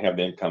people don't have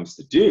the incomes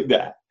to do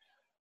that.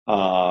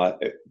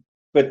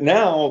 But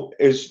now,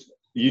 as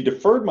you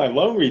deferred my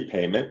loan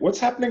repayment, what's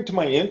happening to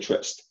my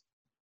interest?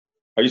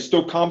 Are you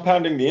still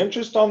compounding the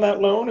interest on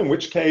that loan? In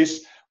which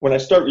case, when I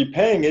start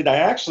repaying it, I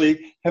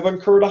actually have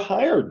incurred a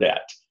higher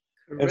debt.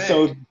 Correct. And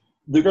so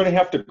they're going to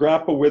have to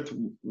grapple with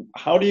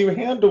how do you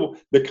handle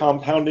the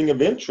compounding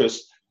of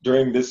interest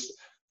during this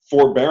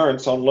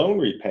forbearance on loan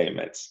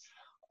repayments.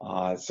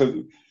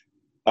 So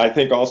I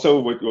think also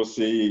what you'll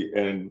see,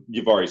 and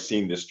you've already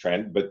seen this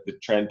trend, but the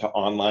trend to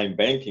online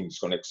banking is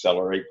going to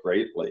accelerate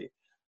greatly.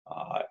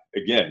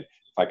 Again,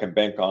 if I can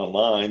bank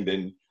online,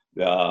 then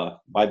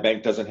my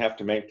bank doesn't have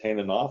to maintain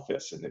an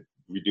office and it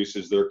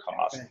reduces their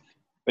cost. Right.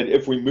 But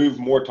if we move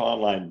more to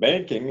online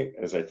banking,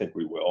 as I think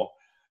we will,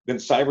 then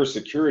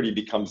cybersecurity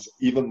becomes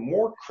even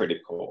more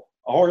critical.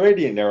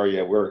 Already an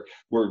area where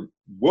we're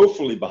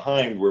woefully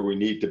behind where we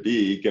need to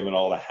be, given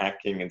all the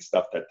hacking and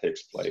stuff that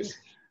takes place.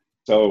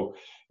 So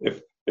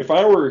if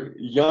I were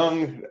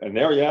young, an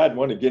area I'd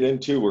want to get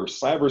into were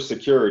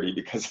cybersecurity,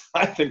 because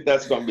I think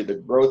that's going to be the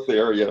growth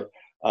area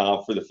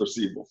for the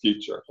foreseeable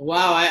future.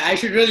 Wow, I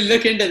should really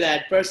look into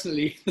that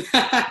personally.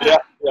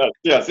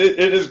 Yes,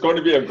 it is going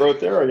to be a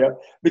growth area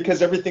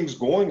because everything's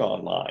going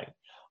online.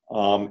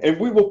 And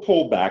we will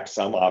pull back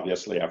some,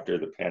 obviously, after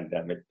the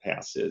pandemic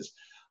passes.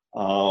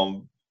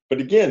 But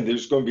again,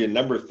 there's going to be a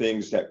number of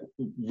things that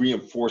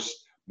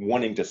reinforce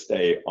wanting to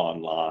stay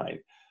online.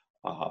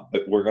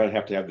 But we're going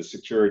to have the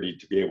security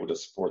to be able to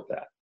support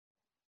that.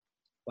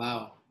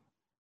 Wow.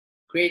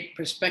 Great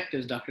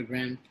perspectives, Dr.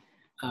 Graham.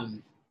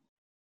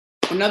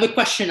 Another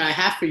question I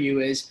have for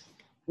you is,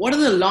 what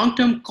are the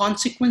long-term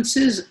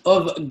consequences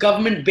of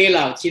government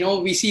bailouts? You know,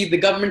 we see the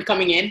government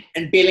coming in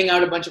and bailing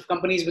out a bunch of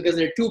companies because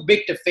they're too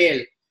big to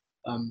fail.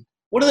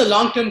 What are the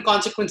long-term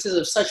consequences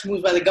of such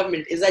moves by the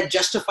government? Is that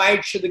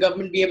justified? Should the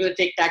government be able to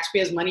take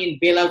taxpayers' money and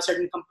bail out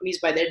certain companies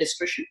by their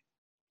discretion?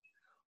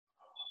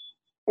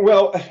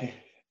 Well,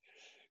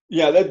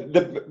 yeah,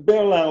 the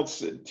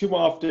bailouts, too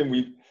often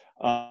we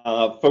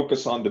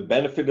focus on the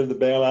benefit of the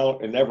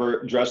bailout and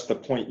never address the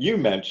point you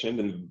mentioned,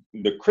 and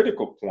the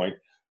critical point.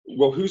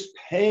 Well, who's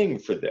paying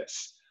for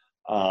this?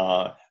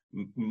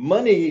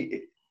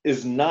 Money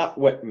is not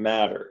what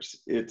matters.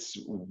 It's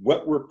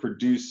what we're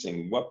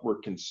producing, what we're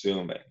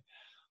consuming.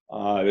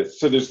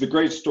 So there's the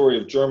great story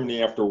of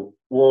Germany after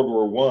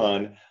World War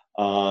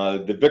I.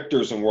 The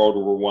victors in World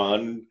War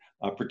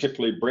I,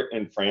 particularly Britain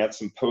and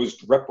France,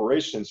 imposed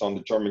reparations on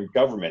the German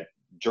government.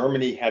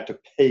 Germany had to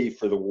pay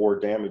for the war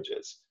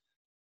damages.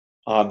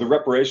 The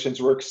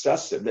reparations were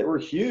excessive. They were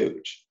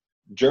huge.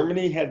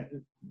 Germany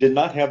did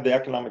not have the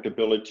economic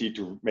ability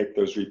to make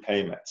those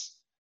repayments.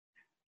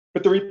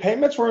 But the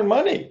repayments were in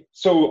money.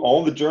 So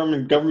all the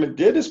German government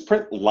did is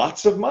print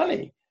lots of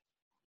money.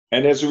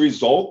 And as a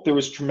result, there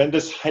was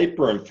tremendous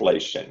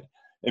hyperinflation,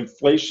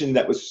 inflation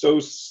that was so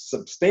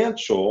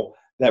substantial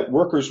that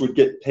workers would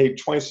get paid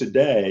twice a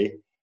day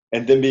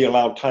and then be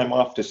allowed time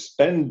off to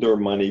spend their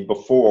money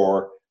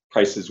before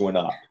prices went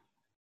up.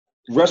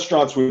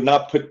 Restaurants would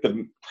not put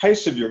the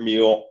price of your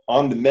meal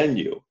on the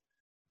menu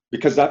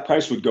because that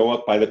price would go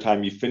up by the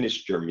time you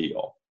finished your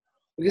meal.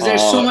 Because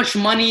there's so much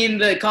money in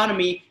the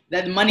economy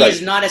that money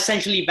is not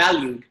essentially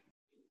valued.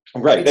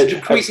 Right. It's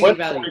decreasing in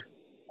value.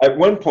 At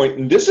one point,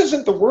 and this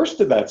isn't the worst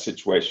of that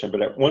situation,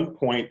 but at one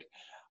point,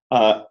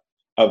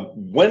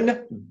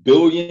 1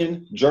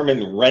 billion German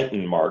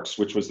Rentenmarks,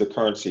 which was the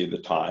currency at the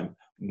time,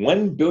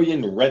 1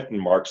 billion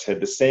Rentenmarks had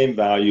the same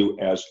value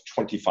as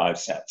 25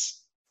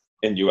 cents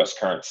in US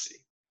currency.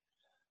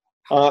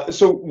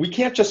 So we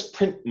can't just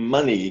print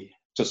money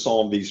to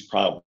solve these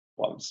problems.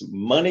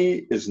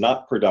 Money is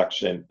not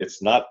production.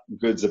 It's not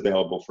goods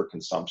available for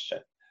consumption.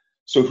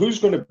 So who's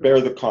going to bear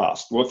the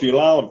cost? Well, if you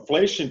allow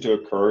inflation to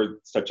occur,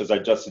 such as I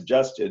just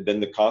suggested, then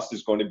the cost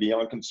is going to be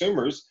on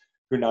consumers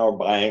who now are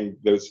buying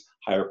those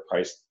higher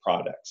priced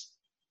products.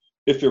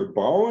 If you're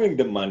borrowing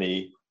the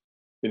money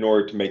in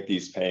order to make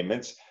these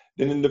payments,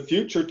 then in the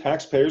future,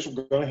 taxpayers are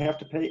going to have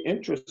to pay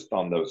interest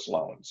on those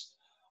loans.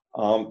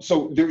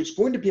 So there's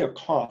going to be a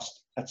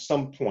cost at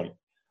some point.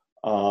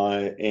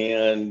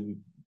 And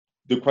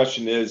the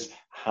question is,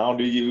 how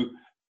do you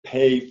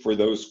pay for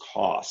those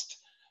costs?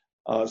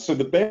 So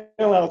the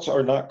bailouts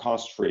are not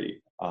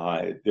cost-free.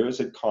 There is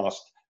a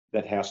cost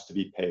that has to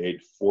be paid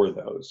for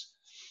those.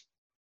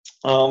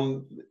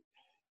 I'm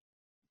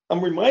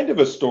reminded of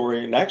a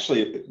story, and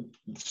actually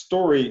the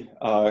story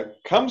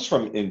comes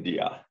from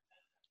India.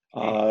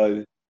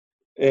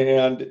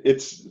 and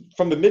it's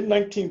from the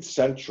mid-19th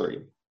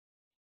century,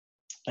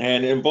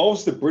 and it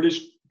involves the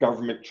British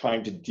government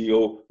trying to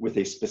deal with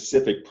a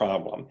specific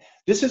problem.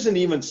 This isn't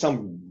even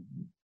some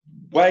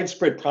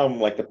widespread problem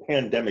like the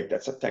pandemic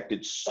that's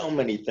affected so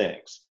many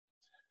things.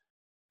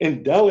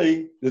 In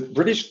Delhi, the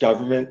British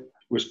government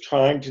was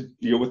trying to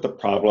deal with the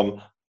problem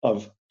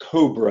of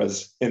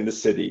cobras in the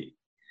city.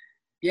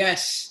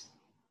 Yes.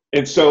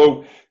 And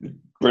so the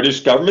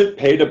British government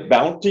paid a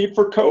bounty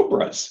for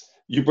cobras.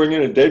 You bring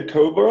in a dead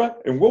cobra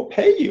and we'll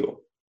pay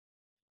you.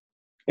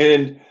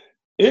 And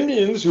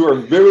Indians, who are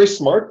very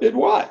smart, did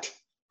what?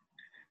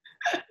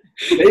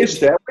 They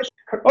established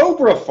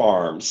cobra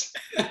farms.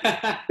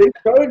 They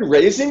started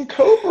raising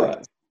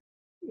cobras.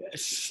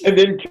 Yes. And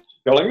then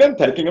killing them,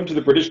 taking them to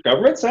the British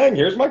government, saying,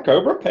 here's my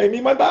cobra, pay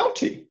me my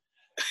bounty.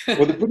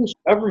 Well, the British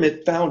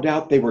government found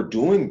out they were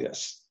doing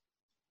this.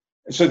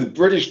 And so the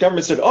British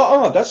government said,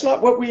 that's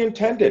not what we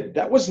intended.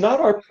 That was not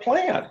our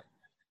plan.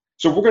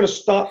 So we're going to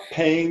stop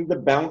paying the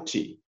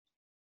bounty.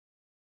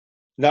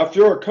 Now, if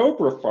you're a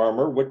cobra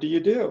farmer, what do?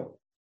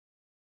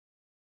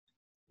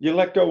 You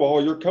let go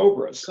all your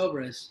cobras.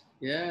 Cobras,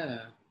 yeah.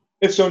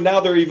 And so now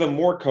there are even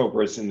more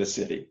cobras in the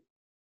city.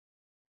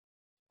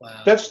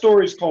 Wow. That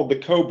story is called the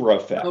Cobra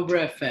Effect.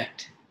 Cobra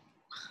Effect.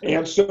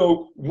 And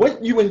so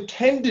what you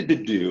intended to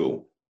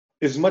do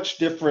is much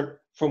different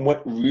from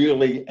what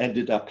really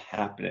ended up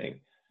happening.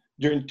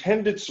 Your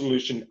intended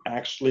solution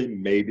actually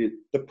made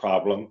the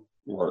problem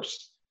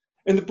worse.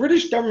 And the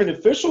British government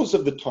officials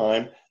of the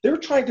time, they were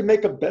trying to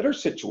make a better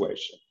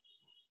situation,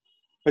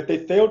 but they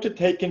failed to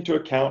take into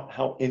account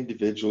how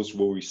individuals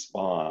will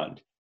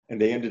respond,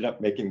 and they ended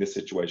up making the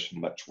situation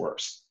much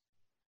worse.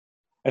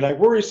 And I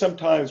worry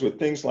sometimes with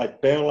things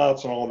like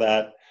bailouts and all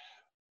that,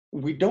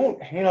 we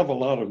don't have a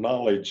lot of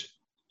knowledge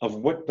of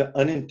what the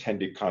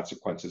unintended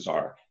consequences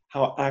are,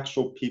 how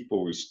actual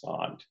people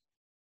respond.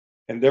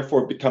 And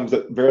therefore it becomes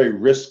a very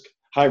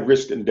high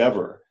risk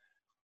endeavor.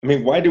 I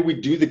mean, why did we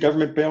do the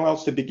government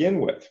bailouts to begin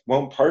with?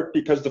 Well, in part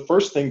because the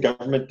first thing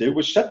government did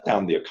was shut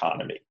down the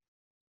economy.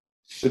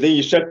 So then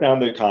you shut down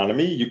the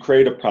economy, you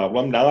create a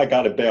problem. Now I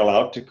got to bail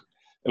out to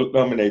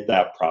eliminate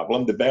that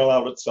problem. The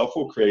bailout itself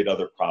will create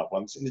other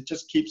problems, and it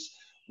just keeps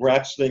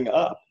ratcheting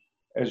up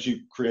as you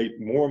create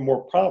more and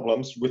more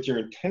problems with your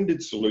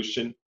intended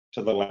solution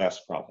to the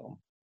last problem.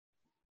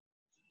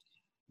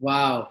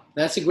 Wow,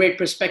 that's a great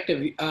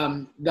perspective.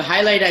 The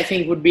highlight, I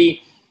think, would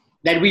be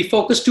that we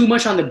focus too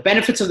much on the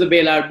benefits of the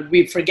bailout, but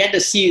we forget to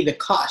see the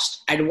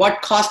cost. At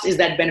what cost is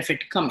that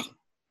benefit coming?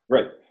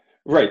 Right.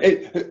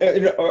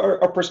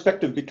 Our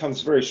perspective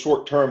becomes very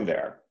short term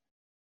there.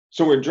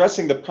 So we're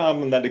addressing the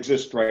problem that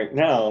exists right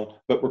now,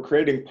 but we're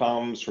creating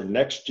problems for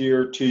next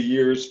year, 2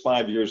 years,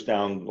 5 years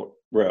down the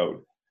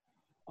road.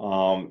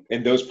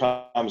 And those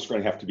problems are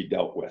going to have to be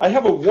dealt with. I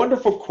have a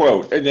wonderful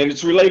quote, and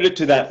it's related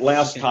to that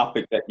last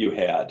topic that you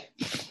had.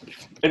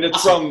 And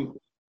it's from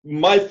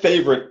my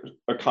favorite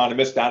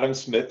economist, Adam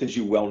Smith, as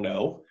you well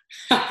know.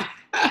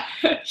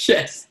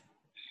 Yes.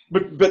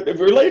 But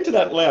related to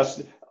that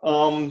last,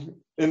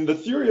 in the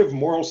theory of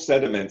moral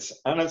sentiments,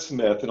 Adam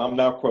Smith, and I'm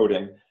now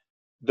quoting,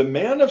 "The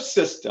man of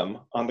system,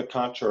 on the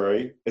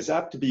contrary, is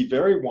apt to be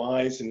very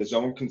wise in his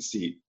own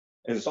conceit,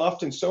 and is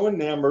often so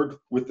enamored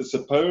with the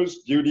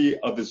supposed beauty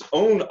of his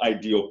own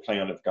ideal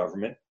plan of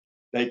government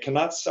that he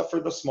cannot suffer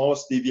the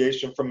smallest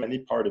deviation from any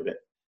part of it.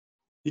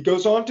 He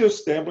goes on to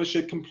establish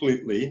it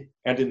completely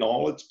and in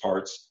all its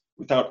parts,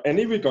 without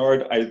any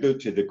regard either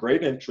to the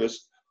great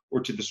interest or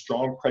to the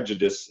strong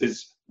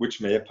prejudices which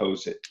may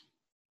oppose it.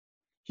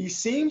 He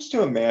seems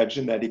to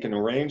imagine that he can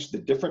arrange the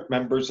different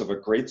members of a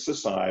great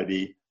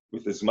society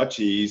with as much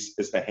ease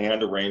as the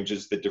hand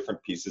arranges the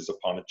different pieces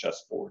upon a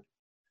chessboard.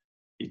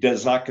 He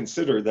does not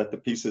consider that the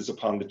pieces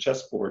upon the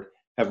chessboard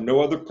have no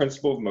other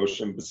principle of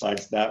motion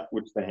besides that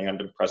which the hand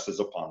impresses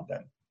upon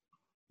them,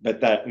 but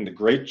that in the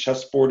great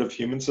chessboard of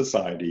human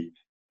society,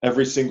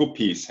 every single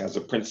piece has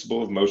a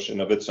principle of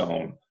motion of its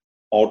own,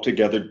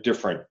 altogether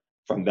different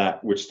from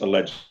that which the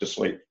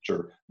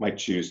legislature might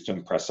choose to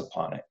impress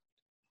upon it.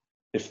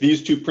 If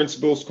these two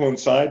principles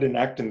coincide and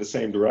act in the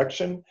same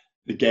direction,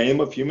 the game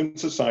of human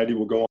society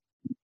will go on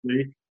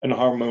peacefully and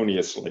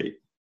harmoniously,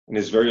 and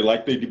is very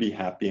likely to be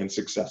happy and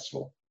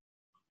successful.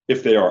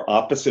 If they are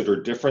opposite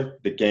or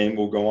different, the game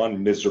will go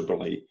on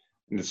miserably,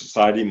 and the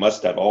society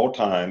must at all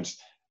times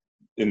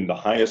in the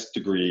highest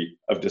degree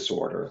of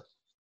disorder."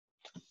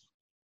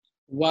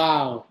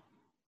 Wow.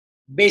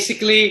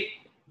 Basically,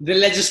 the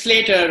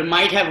legislator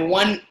might have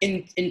one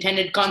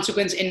intended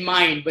consequence in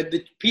mind, but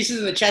the pieces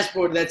of the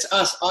chessboard, that's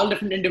us, all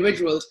different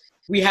individuals,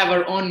 we have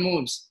our own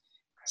moves.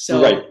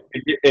 So, right.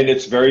 And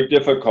it's very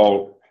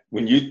difficult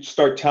when you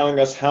start telling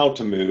us how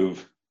to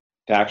move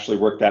to actually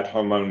work that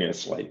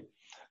harmoniously.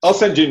 I'll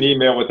send you an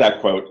email with that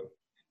quote.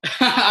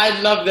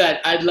 I'd love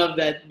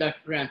that, Dr.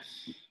 Graham.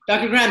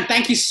 Dr. Graham,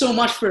 thank you so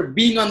much for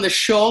being on the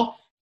show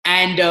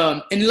and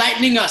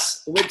enlightening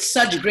us with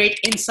such great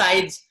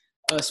insights,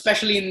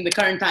 especially in the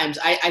current times.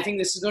 I think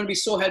this is going to be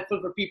so helpful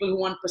for people who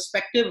want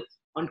perspective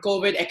on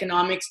COVID,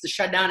 economics, the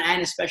shutdown,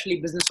 and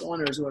especially business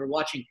owners who are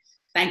watching.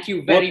 Thank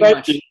you very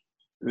much.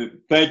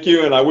 Thank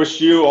you, and I wish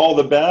you all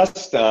the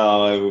best.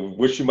 I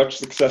wish you much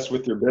success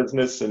with your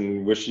business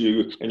and wish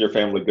you and your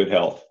family good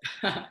health.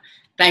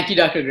 Thank you,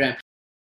 Dr. Graham.